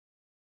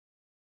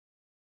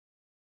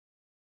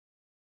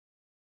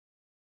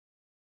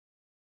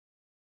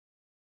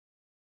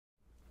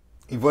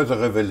It was a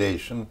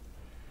revelation.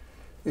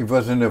 It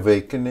was an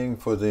awakening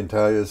for the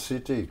entire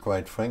city,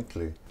 quite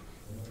frankly.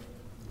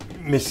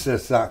 Mr.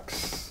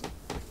 Sachs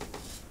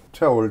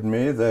told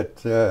me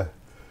that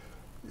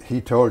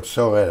he told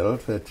Sorel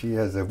that he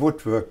has a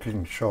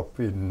woodworking shop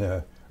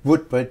in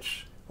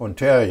Woodbridge,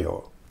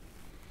 Ontario,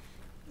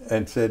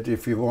 and said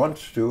if he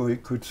wants to, he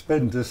could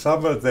spend the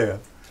summer there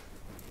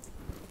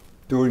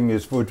doing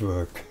his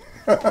woodwork,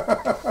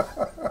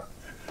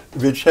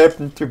 which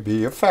happened to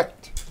be a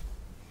fact.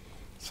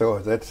 So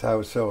that's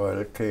how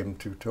Sorel came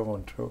to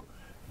Toronto.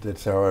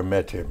 That's how I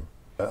met him.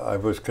 I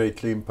was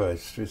greatly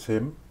impressed with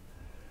him.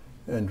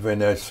 And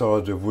when I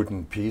saw the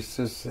wooden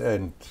pieces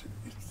and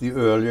the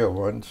earlier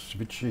ones,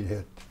 which he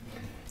had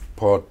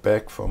brought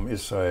back from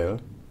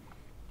Israel,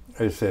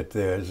 I said,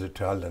 there is a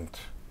talent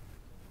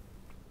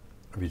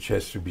which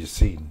has to be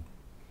seen.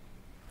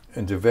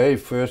 And the very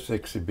first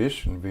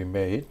exhibition we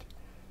made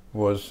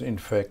was, in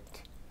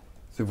fact,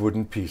 the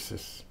wooden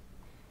pieces.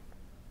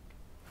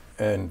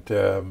 And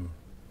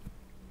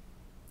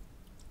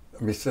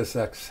Mr.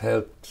 Sachs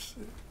helped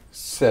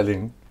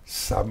selling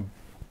some.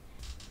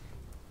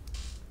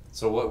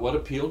 So what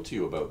appealed to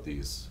you about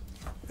these?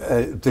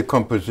 The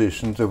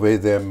composition, the way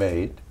they're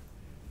made,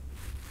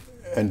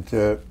 and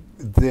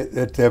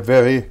that they're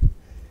very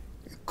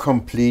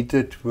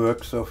completed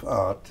works of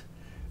art.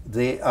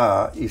 They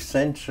are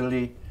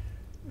essentially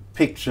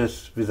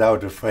pictures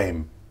without a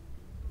frame.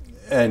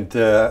 And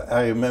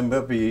I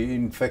remember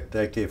in fact,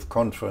 I gave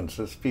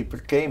conferences. People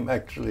came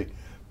actually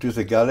to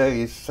the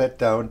galleries, sat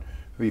down,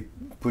 we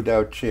put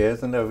out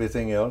chairs and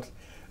everything else,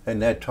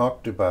 and I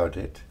talked about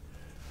it.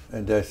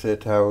 And I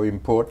said how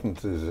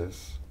important this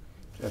is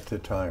at the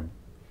time,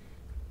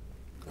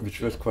 which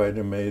was quite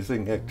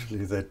amazing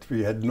actually, that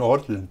we had an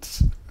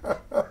audience.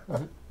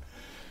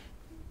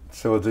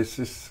 So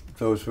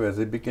those were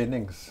the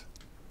beginnings.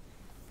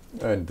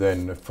 And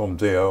then from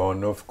there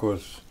on, of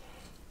course,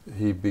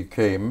 he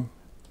became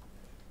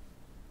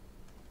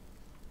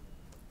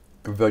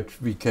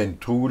what we can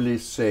truly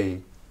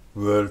say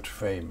world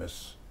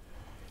famous.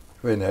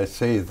 When I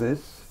say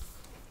this,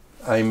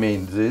 I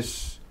mean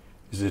this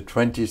is a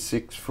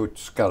 26-foot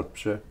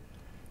sculpture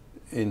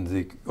in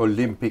the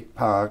Olympic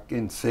Park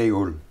in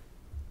Seoul,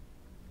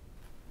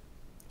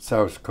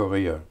 South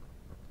Korea.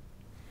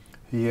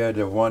 He had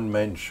a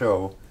one-man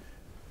show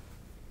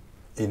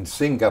in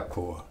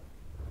Singapore,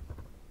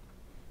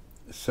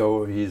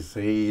 so he's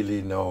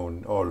really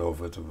known all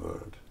over the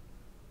world.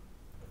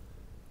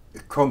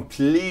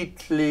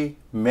 Completely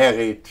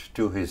married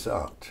to his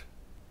art.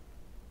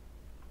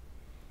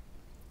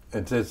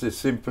 And that's as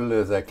simple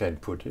as I can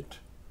put it,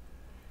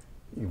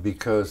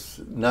 because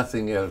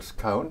nothing else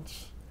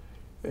counts,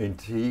 and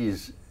he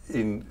is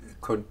in,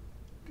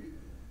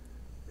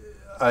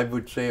 I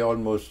would say,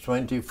 almost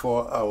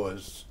 24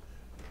 hours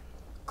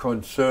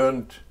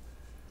concerned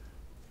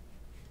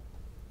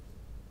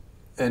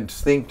and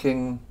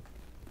thinking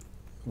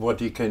what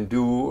he can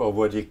do or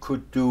what he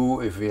could do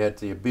if he had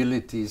the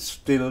ability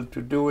still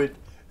to do it,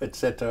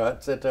 etc.,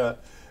 etc.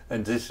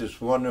 And this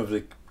is one of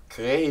the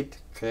great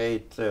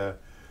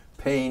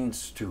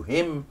pains to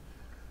him,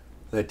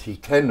 that he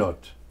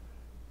cannot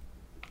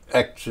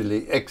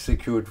actually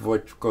execute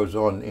what goes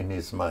on in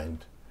his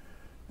mind.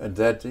 And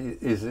that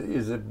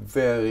is a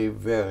very,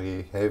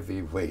 very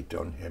heavy weight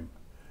on him,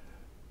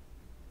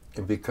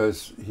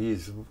 because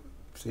he's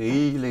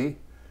really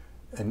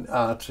an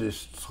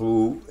artist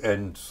through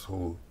and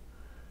through.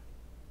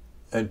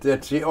 And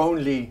that's the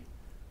only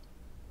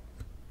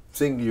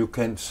thing you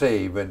can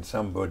say when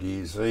somebody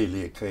is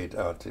really a great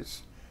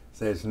artist.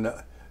 There's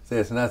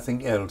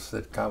nothing else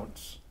that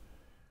counts.